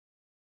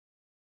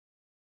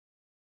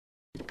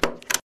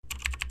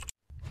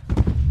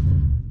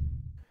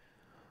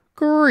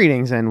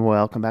Greetings and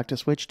welcome back to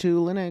Switch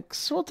to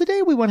Linux. Well,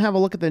 today we want to have a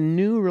look at the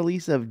new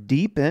release of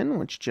Deepin,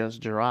 which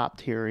just dropped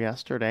here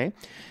yesterday.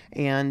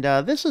 And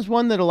this is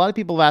one that a lot of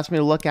people have asked me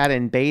to look at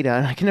in beta,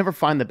 and I can never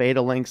find the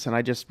beta links, and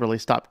I just really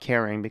stopped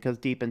caring because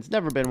Deepin's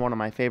never been one of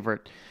my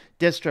favorite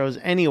distros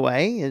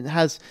anyway. It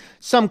has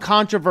some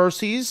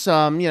controversies,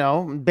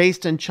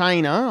 based in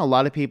China. A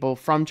lot of people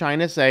from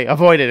China say,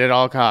 avoid it at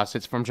all costs,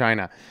 it's from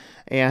China.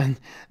 And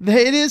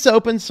it is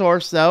open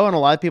source, though, and a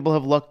lot of people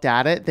have looked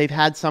at it. They've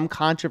had some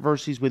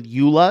controversies with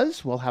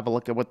EULAs. We'll have a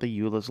look at what the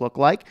EULAs look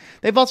like.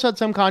 They've also had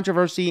some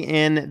controversy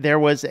in there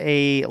was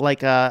a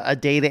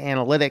data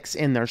analytics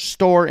in their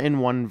store in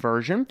one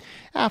version.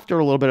 After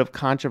a little bit of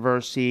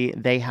controversy,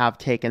 they have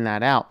taken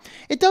that out.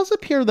 It does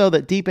appear, though,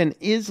 that Deepin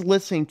is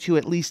listening to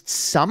at least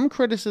some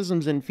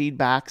criticisms and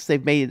feedbacks.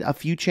 They've made a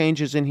few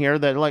changes in here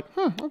that are like,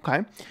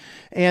 okay.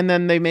 And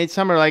then they made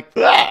some are like,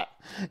 ah!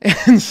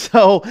 And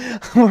so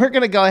we're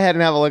going to go ahead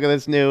and have a look at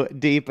this new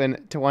Deepin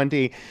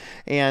 20.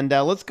 And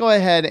let's go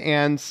ahead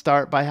and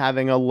start by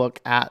having a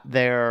look at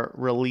their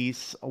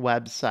release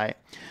website.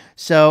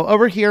 So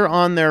over here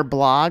on their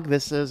blog,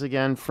 this is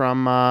again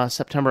from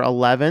September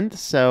 11th.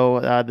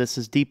 So this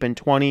is Deepin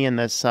 20 in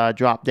this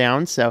drop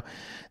down. So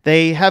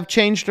they have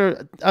changed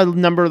a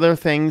number of their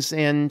things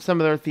in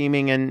some of their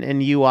theming and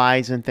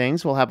UIs and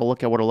things. We'll have a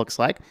look at what it looks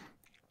like.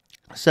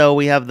 So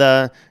we have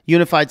the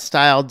unified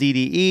style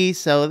DDE,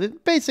 so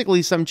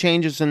basically some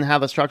changes in how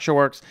the structure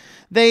works.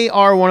 They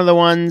are one of the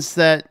ones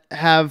that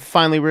have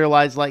finally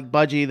realized, like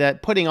Budgie,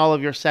 that putting all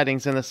of your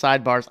settings in the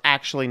sidebar is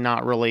actually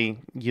not really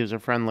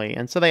user-friendly,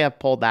 and so they have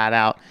pulled that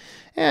out.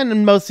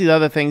 And most of the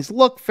other things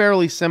look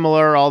fairly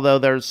similar, although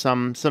there's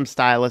some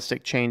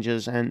stylistic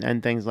changes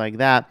and things like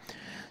that.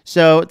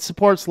 So it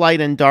supports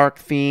light and dark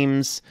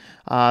themes.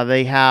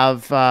 They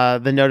have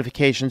the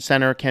notification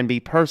center can be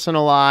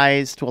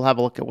personalized. We'll have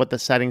a look at what the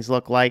settings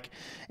look like.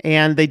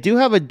 And they do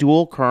have a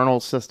dual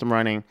kernel system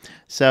running.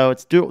 So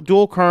it's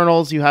dual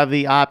kernels. You have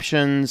the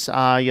options. You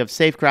have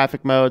safe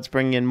graphic modes,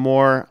 bringing in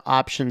more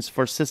options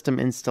for system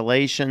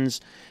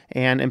installations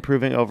and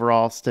improving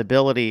overall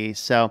stability.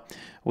 So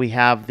we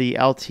have the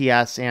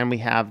LTS and we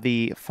have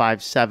the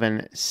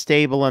 5.7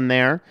 stable in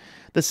there.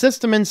 The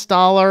system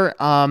installer,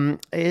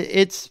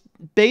 it's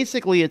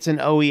basically an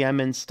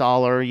OEM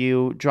installer.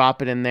 You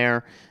drop it in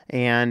there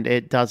and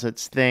it does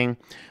its thing.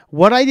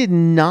 What I did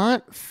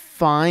not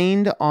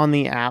find on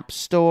the App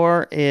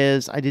Store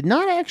is I did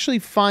not actually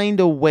find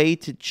a way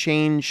to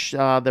change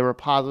the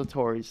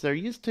repositories. There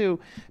used to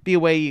be a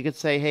way you could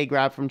say, hey,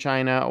 grab from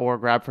China or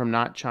grab from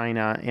not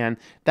China, and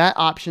that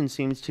option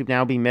seems to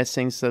now be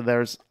missing. So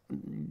there's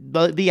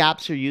the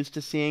apps you're used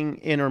to seeing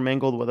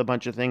intermingled with a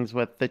bunch of things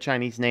with the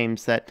Chinese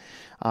names that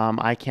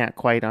I can't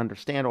quite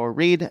understand or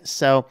read.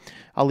 So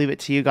I'll leave it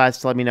to you guys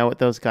to let me know what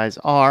those guys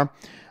are.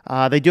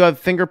 They do have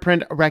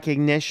fingerprint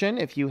recognition.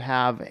 If you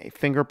have a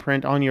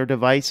fingerprint on your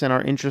device and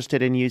are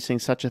interested in using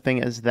such a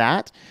thing as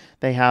that,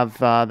 they have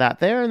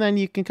that there. And then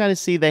you can kind of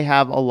see they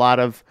have a lot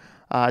of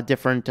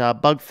different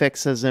bug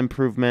fixes,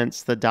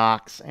 improvements, the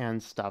docs,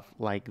 and stuff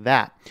like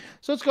that.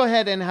 So let's go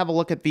ahead and have a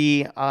look at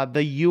the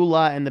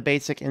EULA and the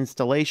basic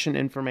installation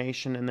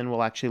information, and then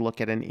we'll actually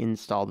look at an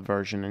installed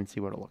version and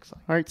see what it looks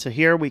like. All right, so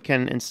here we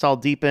can install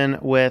Deepin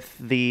with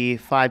the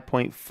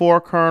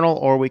 5.4 kernel,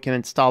 or we can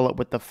install it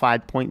with the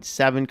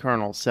 5.7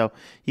 kernel. So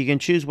you can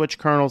choose which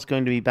kernel is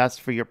going to be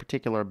best for your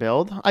particular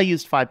build. I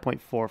used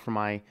 5.4 for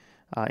my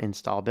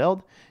install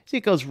build. See,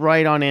 it goes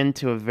right on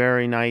into a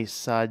very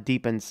nice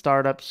Deepin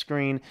startup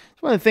screen.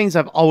 It's one of the things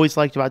I've always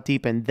liked about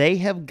Deepin. They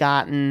have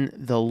gotten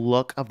the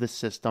look of the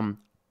system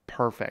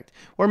perfect,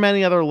 where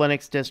many other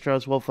Linux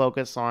distros will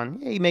focus on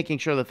making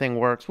sure the thing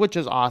works, which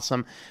is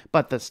awesome,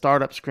 but the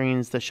startup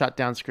screens, the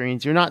shutdown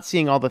screens, you're not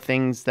seeing all the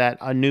things that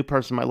a new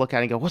person might look at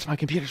and go, what's my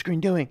computer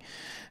screen doing?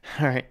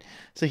 All right,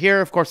 so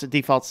here, of course, it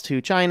defaults to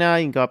China.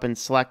 You can go up and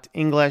select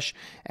English,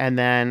 and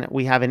then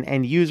we have an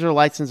end user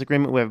license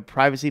agreement, we have a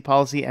privacy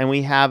policy, and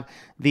we have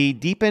the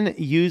Deepin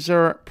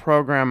user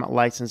program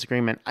license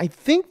agreement. I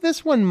think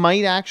this one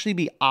might actually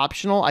be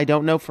optional. I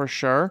don't know for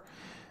sure.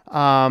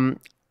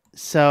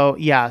 So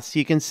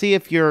you can see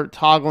if you're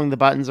toggling the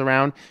buttons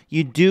around,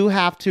 you do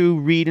have to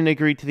read and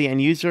agree to the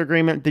end user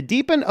agreement. The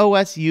Deepin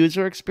OS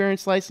user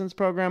experience license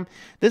program,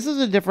 this is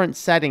a different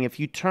setting. If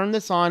you turn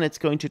this on, it's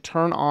going to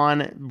turn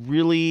on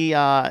really,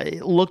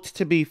 it looked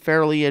to be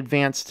fairly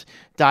advanced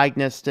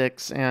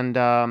diagnostics and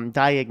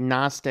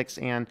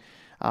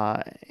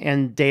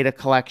data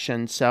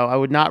collection. So I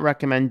would not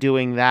recommend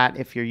doing that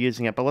if you're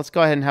using it. But let's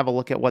go ahead and have a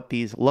look at what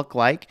these look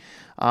like.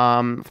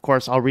 Of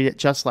course, I'll read it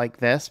just like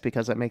this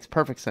because it makes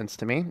perfect sense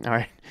to me. All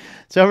right.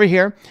 So over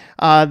here,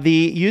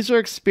 the user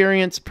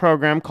experience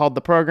program called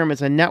The Program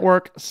is a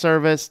network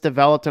service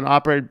developed and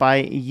operated by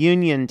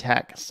Union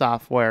Tech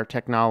Software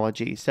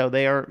Technology. So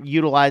they are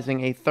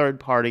utilizing a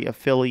third-party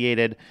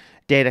affiliated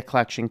data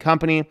collection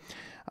company.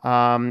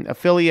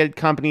 Affiliated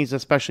companies,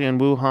 especially in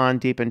Wuhan,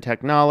 Deepin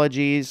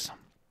Technologies.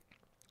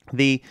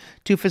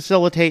 To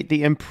facilitate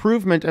the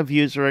improvement of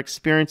user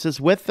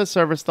experiences with the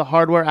service, the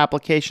hardware,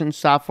 application,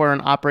 software,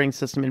 and operating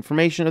system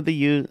information of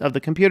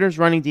the computers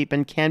running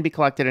Deepin can be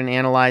collected and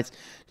analyzed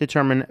to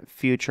determine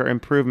future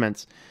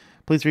improvements.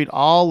 Please read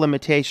all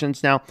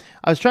limitations. Now,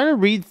 I was trying to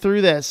read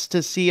through this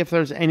to see if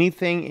there's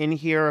anything in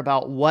here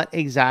about what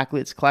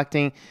exactly it's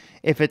collecting,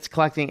 if it's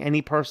collecting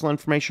any personal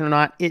information or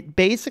not. It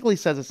basically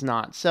says it's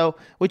not. So,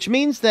 which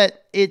means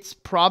that it's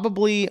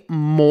probably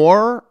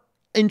more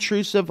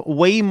intrusive,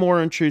 way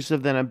more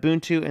intrusive than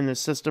Ubuntu in the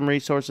system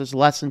resources,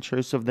 less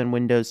intrusive than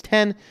Windows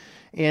 10,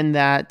 in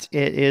that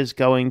it is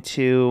going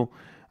to,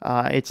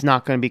 it's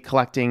not going to be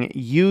collecting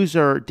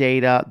user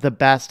data, the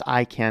best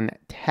I can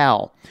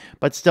tell.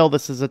 But still,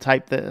 this is a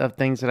type of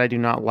things that I do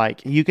not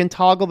like. You can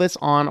toggle this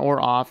on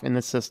or off in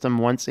the system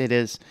once it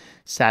is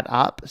set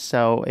up.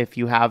 So if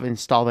you have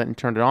installed it and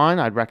turned it on,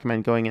 I'd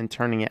recommend going and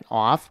turning it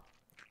off.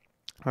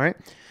 All right.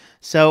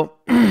 So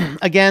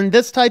again,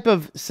 this type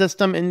of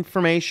system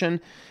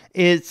information,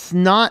 it's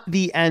not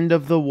the end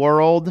of the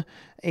world,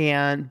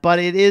 but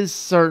it is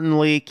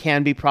certainly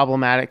can be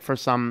problematic for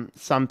some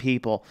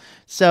people.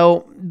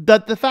 So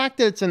the fact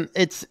that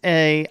it's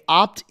a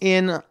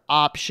opt-in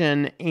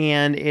option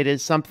and it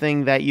is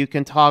something that you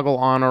can toggle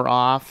on or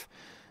off,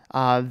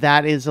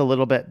 that is a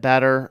little bit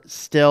better.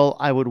 Still,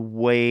 I would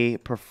way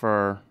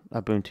prefer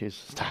Ubuntu's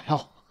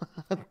style.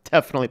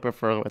 Definitely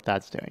prefer what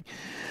that's doing.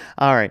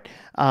 All right.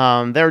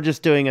 They're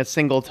just doing a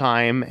single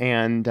time,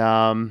 and,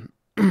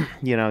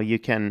 you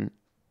can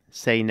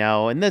say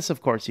no. And this,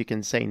 of course, you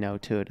can say no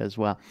to it as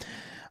well.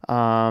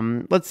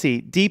 Let's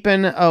see.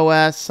 Deepin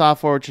OS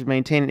software, which is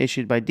maintained and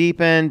issued by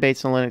Deepin,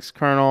 based on Linux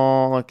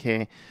kernel.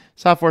 Okay.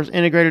 Software is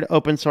integrated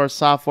open source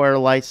software,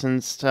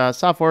 licensed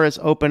software is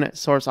open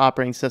source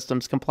operating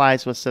systems,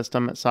 complies with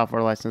system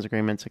software license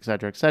agreements,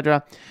 etc.,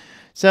 etc.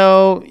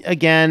 So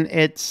again,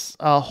 it's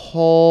a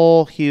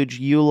whole huge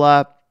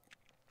EULA.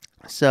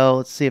 So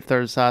let's see if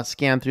there's a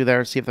scan through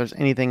there, see if there's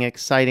anything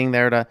exciting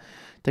there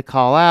to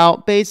call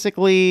out.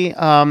 Basically,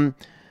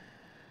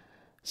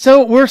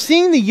 so we're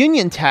seeing the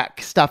Union Tech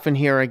stuff in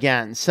here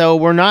again. So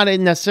we're not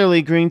necessarily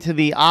agreeing to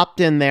the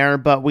opt-in there,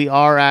 but we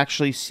are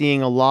actually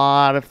seeing a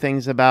lot of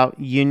things about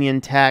Union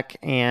Tech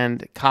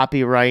and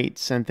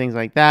copyrights and things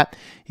like that.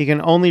 You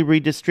can only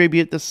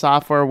redistribute the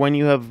software when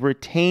you have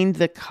retained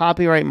the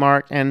copyright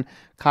mark and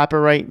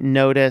copyright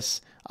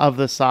notice of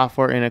the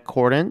software in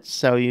accordance.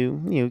 So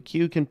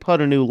you can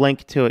put a new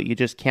link to it. You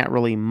just can't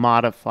really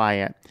modify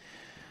it.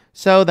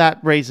 So that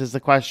raises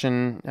the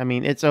question, I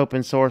mean, it's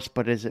open source,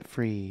 but is it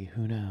free?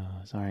 Who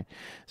knows? All right.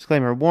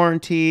 Disclaimer: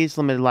 warranties,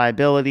 limited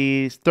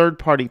liabilities,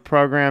 third-party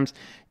programs.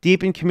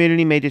 Deepin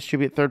community may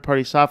distribute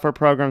third-party software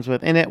programs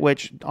within it,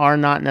 which are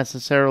not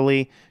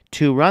necessarily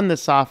to run the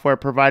software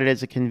provided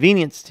as a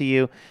convenience to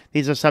you.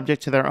 These are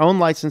subject to their own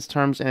license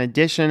terms in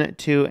addition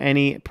to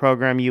any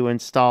program you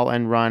install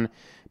and run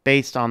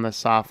based on the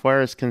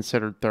software is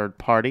considered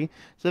third-party.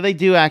 So they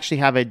do actually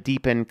have a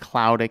Deepin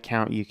cloud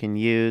account you can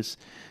use.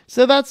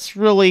 So that's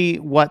really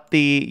what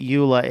the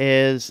EULA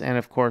is, and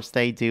of course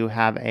they do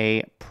have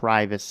a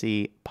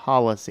privacy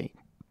policy.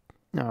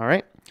 All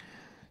right,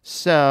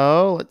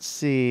 so let's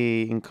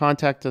see, you can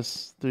contact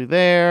us through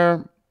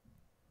there.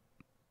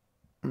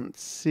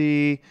 Let's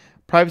see,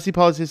 privacy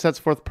policy sets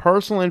forth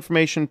personal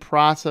information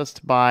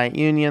processed by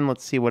Union.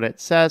 Let's see what it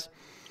says.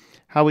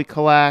 How we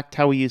collect,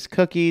 how we use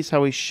cookies,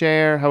 how we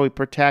share, how we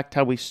protect,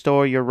 how we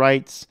store your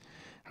rights,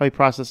 how we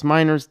process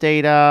minors'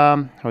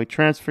 data, how we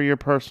transfer your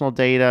personal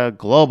data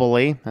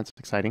globally. That's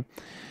exciting.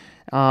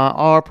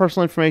 Our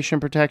personal information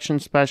protection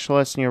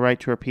specialist and your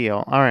right to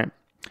appeal. All right.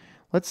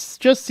 Let's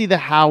just see the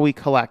how we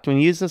collect. When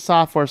you use the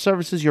software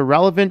services, your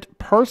relevant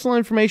personal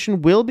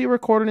information will be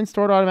recorded and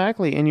stored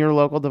automatically in your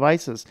local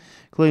devices,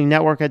 including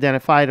network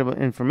identifiable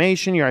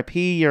information, your IP,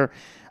 your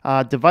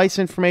device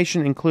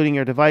information, including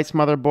your device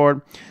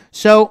motherboard.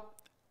 So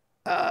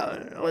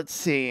let's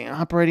see,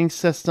 operating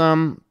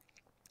system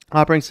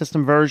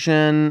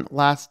version,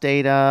 last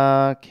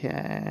data,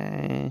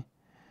 okay.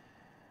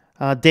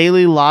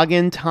 Daily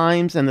login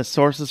times and the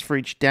sources for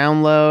each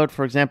download.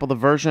 For example, the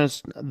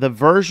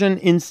version,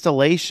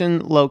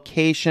 installation,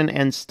 location,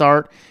 and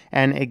start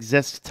and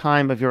exist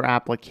time of your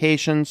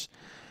applications.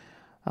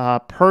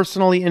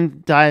 Personally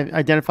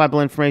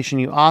identifiable information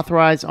you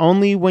authorize.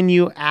 Only when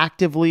you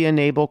actively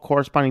enable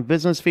corresponding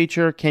business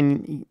feature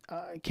can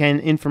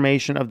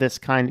information of this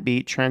kind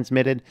be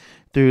transmitted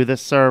through the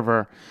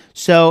server.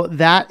 So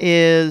that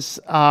is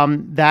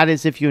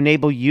if you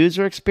enable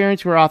user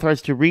experience, we're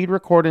authorized to read,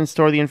 record, and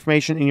store the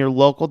information in your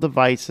local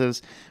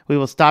devices. We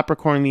will stop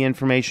recording the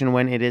information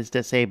when it is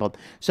disabled.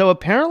 So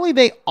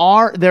apparently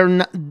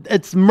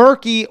it's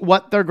murky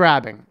what they're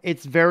grabbing.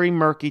 It's very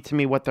murky to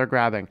me what they're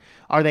grabbing.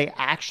 Are they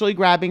actually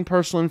grabbing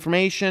personal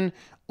information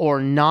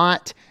or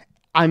not?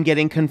 I'm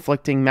getting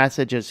conflicting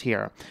messages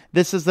here.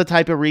 This is the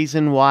type of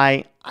reason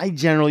why I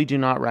generally do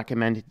not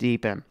recommend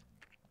Deepin.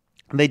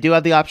 They do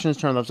have the option to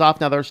turn those off.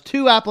 Now, there's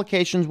two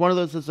applications. One of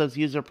those is this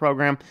user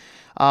program.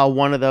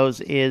 One of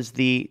those is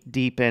the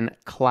Deepin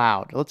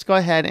Cloud. Let's go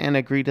ahead and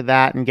agree to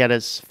that and get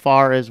as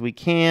far as we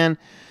can.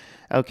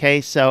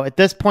 Okay, so at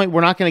this point,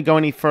 we're not going to go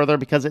any further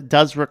because it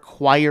does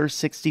require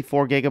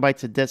 64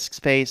 gigabytes of disk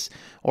space,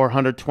 or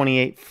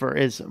 128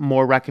 is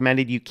more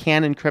recommended. You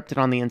can encrypt it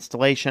on the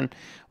installation.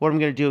 What I'm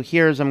going to do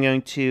here is I'm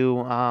going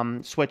to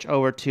switch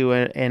over to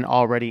an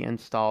already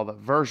installed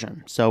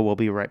version. So we'll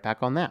be right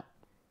back on that.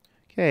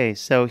 Okay,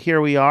 so here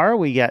we are.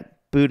 We get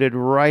booted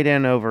right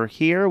in over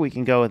here. We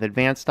can go with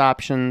advanced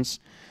options.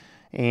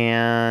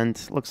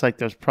 And looks like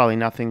there's probably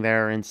nothing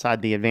there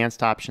inside the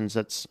advanced options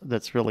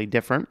that's really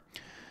different.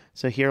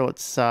 So here,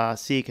 let's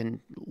see. You can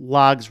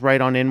logs right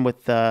on in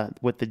with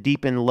the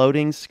Deepin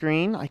loading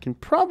screen. I can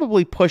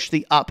probably push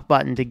the up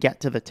button to get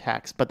to the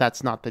text, but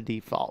that's not the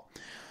default.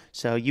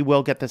 So you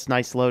will get this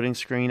nice loading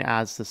screen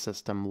as the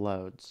system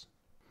loads.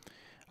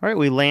 All right,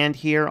 we land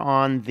here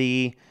on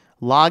the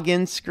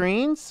login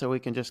screen, so we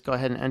can just go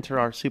ahead and enter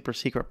our super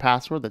secret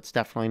password. That's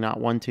definitely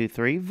not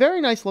 123. Very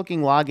nice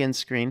looking login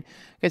screen.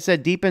 Like I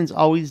said, Deepin's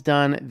always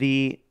done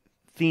the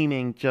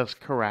theming just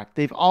correct.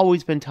 They've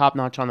always been top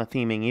notch on the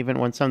theming, even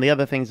when some of the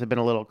other things have been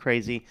a little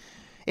crazy.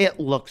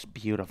 It looks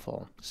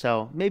beautiful.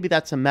 So maybe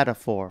that's a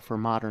metaphor for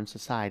modern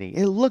society.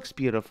 It looks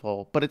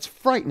beautiful, but it's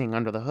frightening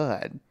under the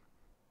hood.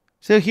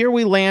 So here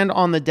we land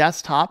on the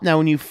desktop. Now,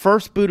 when you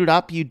first boot it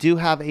up, you do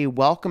have a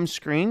welcome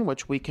screen,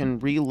 which we can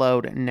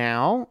reload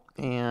now.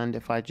 And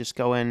if I just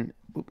go in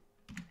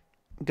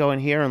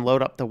here and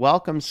load up the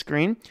welcome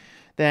screen,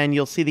 then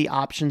you'll see the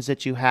options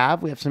that you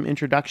have. We have some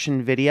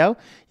introduction video.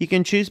 You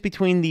can choose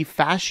between the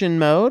fashion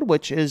mode,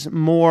 which is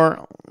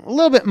a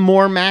little bit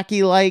more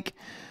Mackie-like,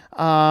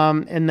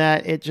 in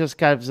that it just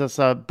gives us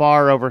a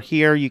bar over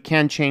here. You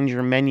can change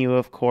your menu,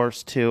 of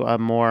course, to a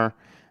more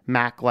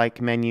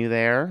Mac-like menu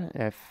there.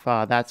 If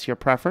that's your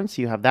preference,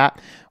 you have that.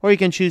 Or you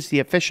can choose the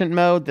efficient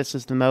mode. This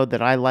is the mode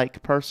that I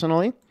like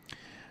personally.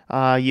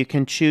 You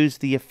can choose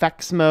the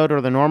effects mode or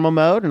the normal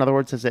mode. In other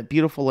words, is it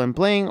beautiful and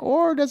bling,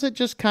 or does it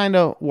just kind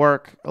of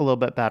work a little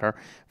bit better?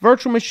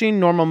 Virtual machine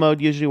normal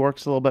mode usually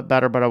works a little bit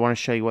better, but I want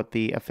to show you what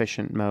the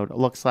efficient mode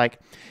looks like.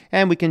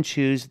 And we can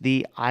choose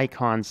the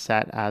icon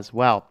set as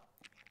well.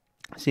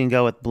 So you can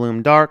go with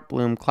Bloom Dark,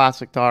 Bloom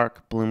Classic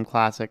Dark, Bloom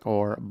Classic,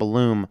 or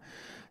Bloom.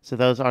 So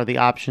those are the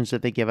options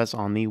that they give us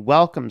on the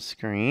welcome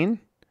screen,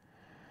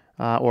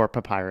 or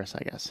Papyrus,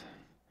 I guess.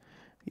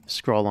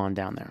 Scroll on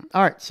down there.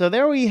 All right, so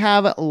there we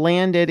have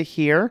landed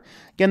here.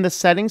 Again, the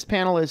settings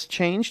panel has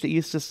changed. It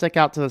used to stick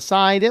out to the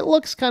side. It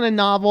looks kind of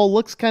novel,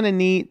 looks kind of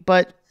neat,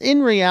 but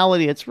in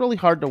reality, it's really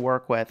hard to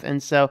work with.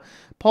 And so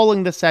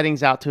pulling the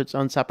settings out to its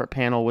own separate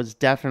panel was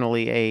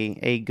definitely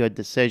a good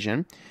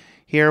decision.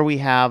 Here we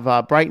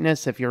have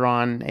brightness. If you're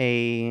on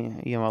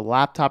a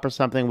laptop or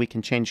something, we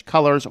can change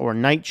colors, or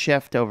night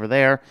shift over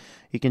there.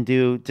 You can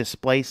do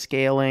display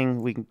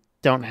scaling. We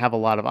don't have a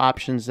lot of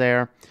options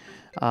there.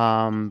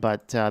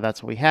 But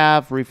that's what we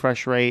have.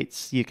 Refresh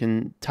rates. You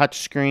can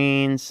touch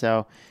screen.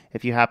 So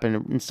if you happen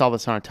to install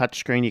this on a touch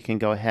screen, you can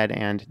go ahead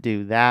and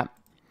do that.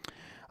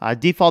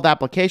 Default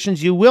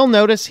applications. You will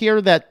notice here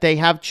that they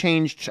have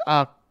changed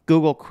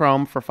Google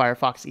Chrome for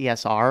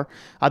Firefox-ESR.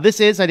 I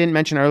didn't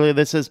mention earlier,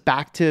 this is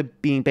back to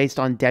being based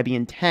on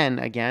Debian 10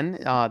 again.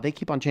 They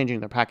keep on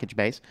changing their package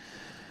base.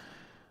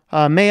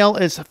 Mail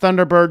is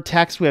Thunderbird.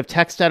 Text, we have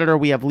text editor.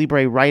 We have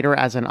Libre Writer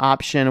as an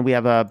option. We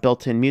have a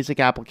built-in music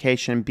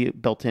application,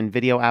 built-in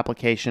video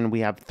application. We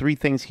have 3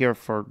 things here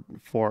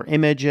for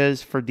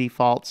images, for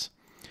defaults,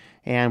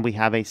 and we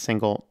have a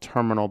single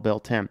terminal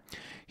built in.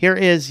 Here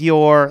is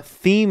your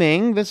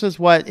theming. This is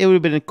what it would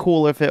have been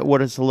cool if it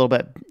was a little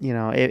bit,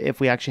 if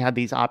we actually had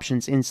these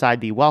options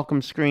inside the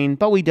welcome screen,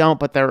 but we don't,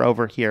 but they're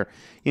over here.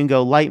 You can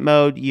go light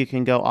mode, you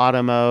can go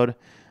auto mode,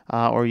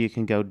 or you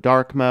can go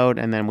dark mode,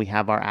 and then we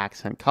have our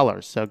accent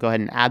colors. So go ahead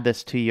and add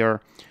this to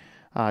your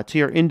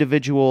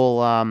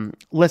individual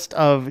list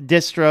of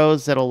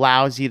distros that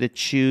allows you to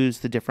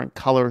choose the different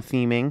color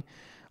theming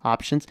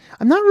options.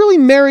 I'm not really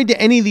married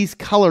to any of these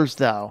colors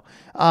though.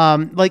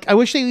 Like I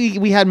wish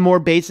we had more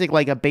basic,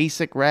 like a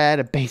basic red,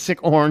 a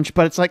basic orange,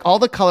 but it's like all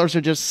the colors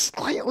are just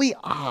slightly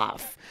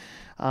off.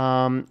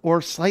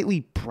 Or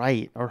slightly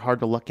bright or hard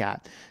to look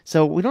at.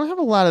 So we don't have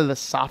a lot of the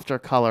softer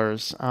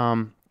colors.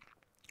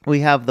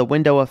 We have the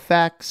window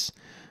effects.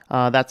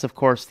 That's, of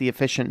course, the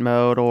efficient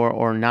mode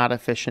or not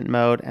efficient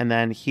mode. And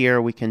then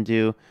here we can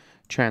do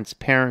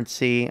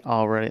transparency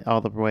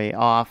all the way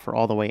off or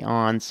all the way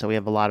on. So we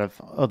have a lot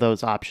of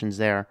those options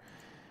there.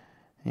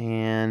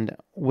 And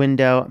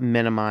window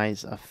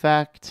minimize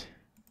effect.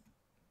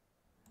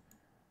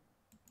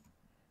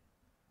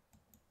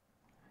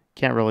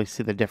 Can't really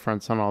see the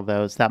difference on all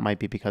those. That might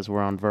be because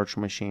we're on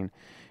virtual machine.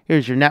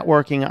 Here's your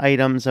networking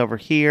items over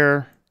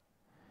here.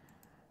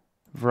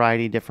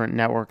 Variety of different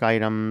network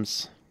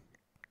items.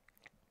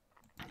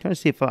 I'm trying to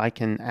see if I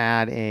can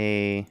add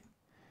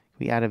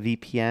we add a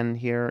VPN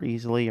here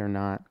easily or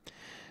not.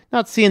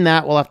 Not seeing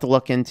that. We'll have to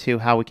look into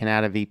how we can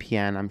add a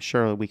VPN. I'm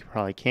sure we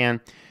probably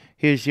can.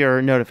 Here's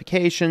your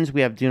notifications.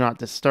 We have do not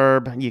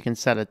disturb. You can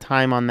set a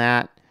time on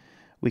that.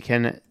 We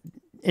can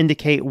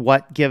indicate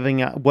what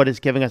is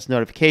giving us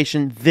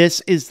notification. This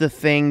is the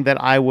thing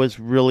that I was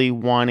really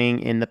wanting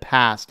in the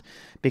past.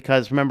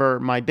 because remember,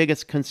 my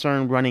biggest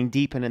concern running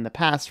Deepin in the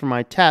past for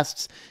my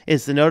tests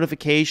is the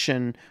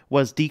notification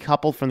was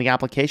decoupled from the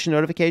application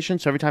notification.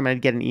 So every time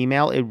I'd get an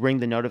email, it would ring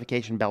the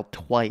notification bell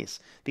twice.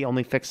 The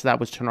only fix to that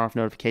was turn off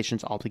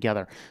notifications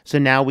altogether. So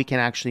now we can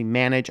actually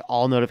manage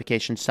all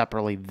notifications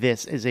separately.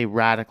 This is a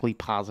radically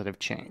positive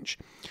change.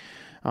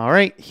 All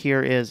right,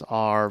 here is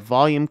our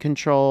volume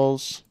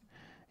controls,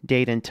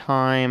 date and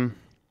time,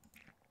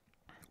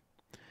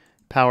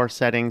 power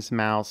settings,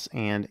 mouse,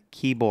 and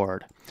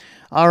keyboard.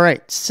 All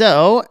right,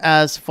 so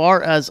as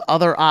far as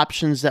other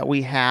options that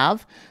we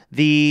have,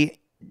 the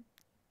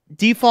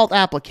default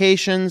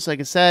applications, like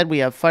I said, we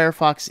have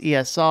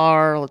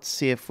Firefox-ESR. Let's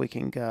see if we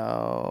can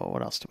go,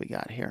 what else do we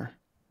got here?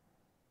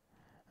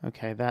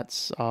 Okay,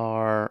 that's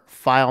our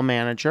file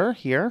manager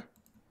here.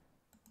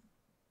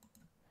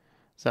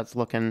 So that's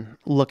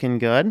looking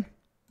good.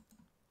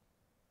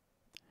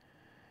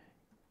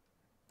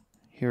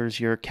 Here's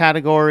your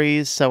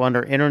categories. So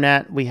under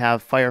Internet, we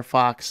have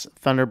Firefox,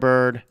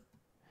 Thunderbird.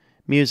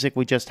 Music,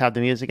 we just have the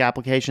music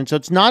application. So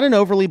it's not an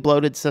overly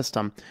bloated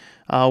system.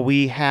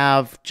 We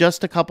have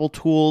just a couple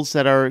tools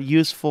that are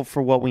useful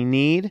for what we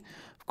need.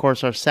 Of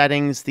course, our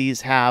settings,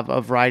 these have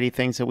a variety of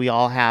things that we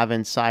all have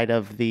inside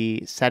of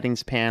the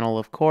settings panel,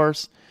 of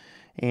course.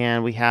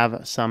 And we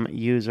have some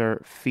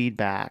user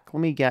feedback.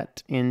 Let me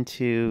get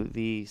into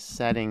the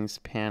settings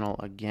panel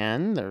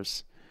again.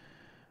 There's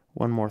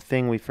one more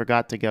thing we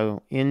forgot to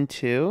go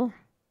into.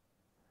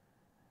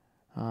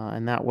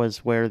 And that was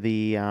where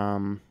the...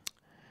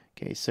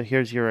 okay, so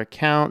here's your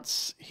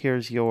accounts.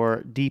 Here's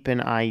your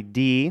Deepin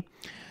ID.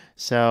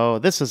 So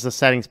this is the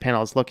settings panel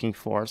I was looking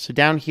for. So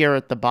down here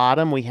at the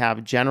bottom, we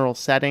have general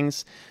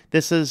settings.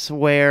 This is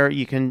where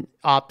you can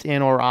opt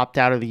in or opt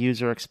out of the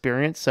user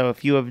experience. So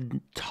if you have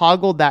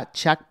toggled that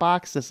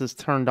checkbox, this is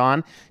turned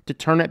on. To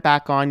turn it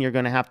back on, you're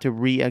going to have to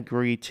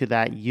re-agree to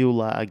that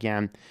EULA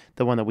again,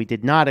 the one that we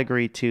did not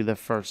agree to the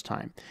first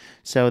time.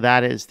 So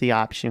that is the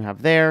option you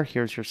have there.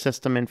 Here's your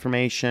system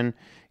information.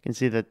 You can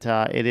see that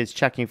it is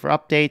checking for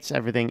updates.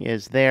 Everything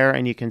is there,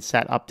 and you can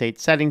set update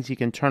settings. You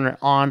can turn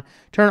on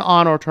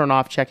or turn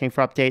off checking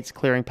for updates,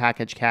 clearing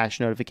package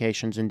cache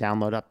notifications, and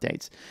download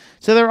updates.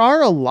 So there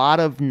are a lot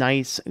of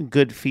nice,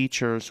 good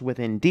features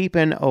within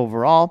Deepin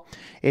overall.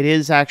 It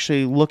is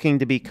actually looking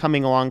to be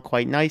coming along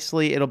quite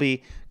nicely. It'll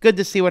be good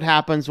to see what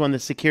happens when the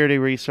security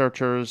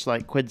researchers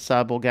like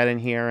QuidSub will get in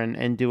here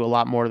and do a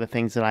lot more of the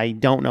things that I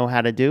don't know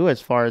how to do as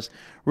far as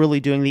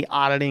really doing the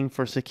auditing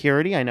for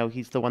security. I know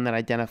he's the one that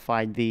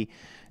identified the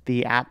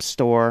App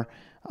Store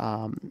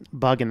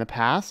bug in the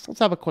past.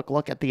 Let's have a quick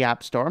look at the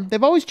App Store.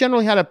 They've always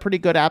generally had a pretty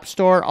good App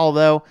Store,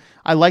 although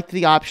I liked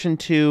the option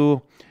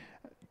to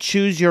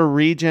choose your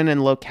region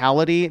and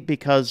locality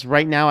because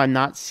right now I'm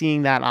not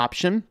seeing that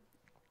option.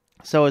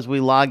 So as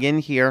we log in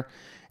here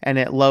and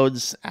it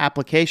loads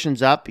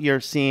applications up, you're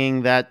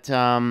seeing that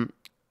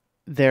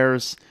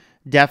there's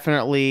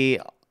definitely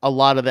a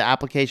lot of the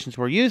applications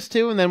we're used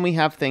to, and then we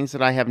have things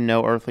that I have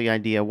no earthly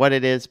idea what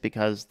it is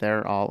because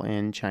they're all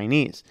in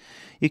Chinese.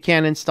 You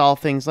can install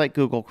things like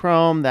Google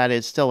Chrome. That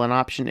is still an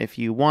option if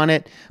you want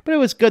it, but it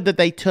was good that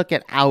they took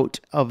it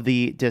out of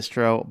the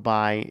distro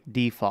by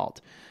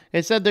default.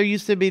 It said there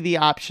used to be the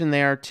option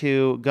there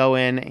to go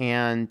in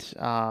and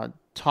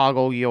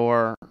toggle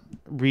your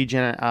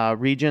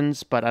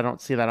regions, but I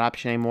don't see that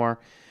option anymore.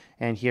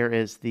 And here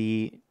is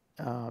the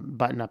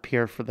button up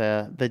here for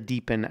the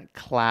Deepin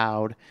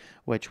Cloud,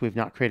 which we've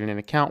not created an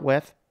account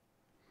with.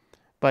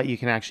 But you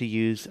can actually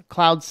use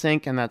Cloud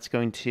Sync, and that's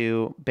going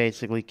to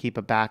basically keep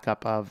a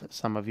backup of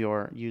some of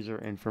your user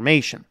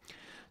information.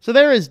 So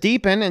there is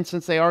Deepin, and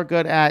since they are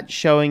good at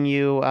showing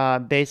you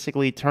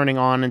basically turning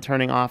on and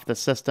turning off the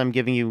system,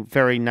 giving you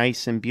very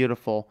nice and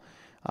beautiful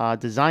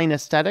design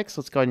aesthetics,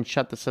 let's go ahead and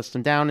shut the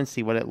system down and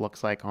see what it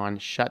looks like on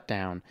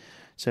shutdown.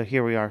 So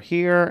here we are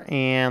here,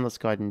 and let's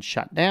go ahead and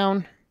shut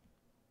down.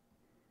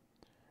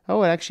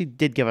 Oh, it actually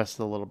did give us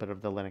a little bit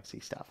of the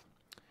Linuxy stuff.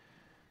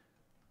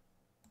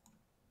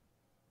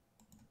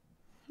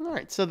 All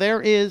right, so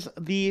there is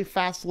the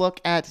fast look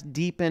at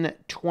Deepin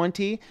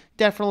 20.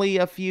 Definitely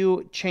a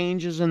few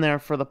changes in there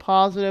for the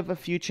positive, a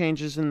few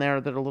changes in there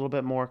that are a little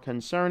bit more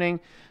concerning.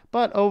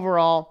 But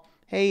overall,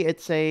 hey,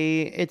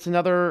 it's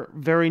another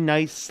very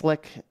nice,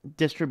 slick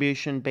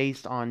distribution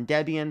based on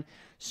Debian.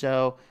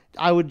 So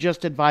I would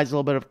just advise a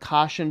little bit of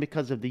caution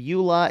because of the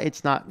EULA.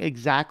 It's not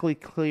exactly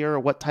clear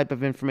what type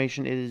of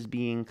information it is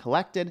being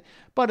collected,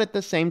 but at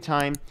the same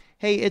time,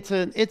 hey, it's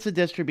a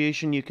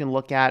distribution you can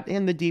look at,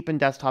 and the Deepin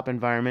desktop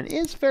environment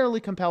is fairly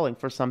compelling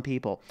for some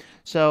people.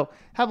 So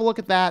have a look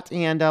at that,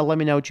 and let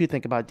me know what you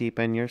think about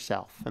Deepin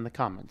yourself in the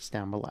comments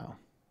down below.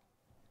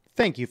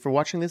 Thank you for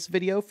watching this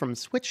video from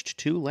Switched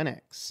to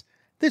Linux.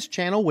 This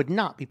channel would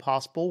not be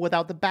possible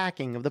without the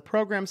backing of the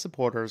program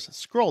supporters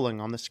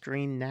scrolling on the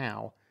screen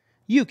now.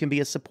 You can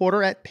be a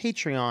supporter at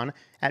Patreon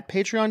at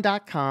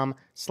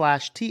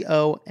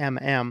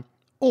patreon.com/TOMM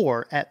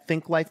or at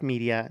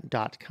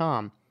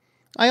thinklifemedia.com.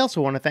 I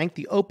also want to thank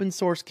the open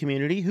source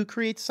community who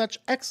creates such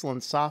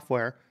excellent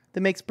software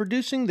that makes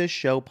producing this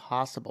show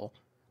possible.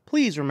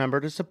 Please remember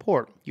to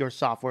support your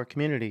software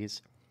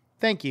communities.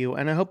 Thank you,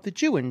 and I hope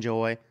that you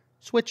enjoy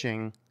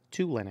switching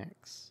to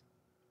Linux.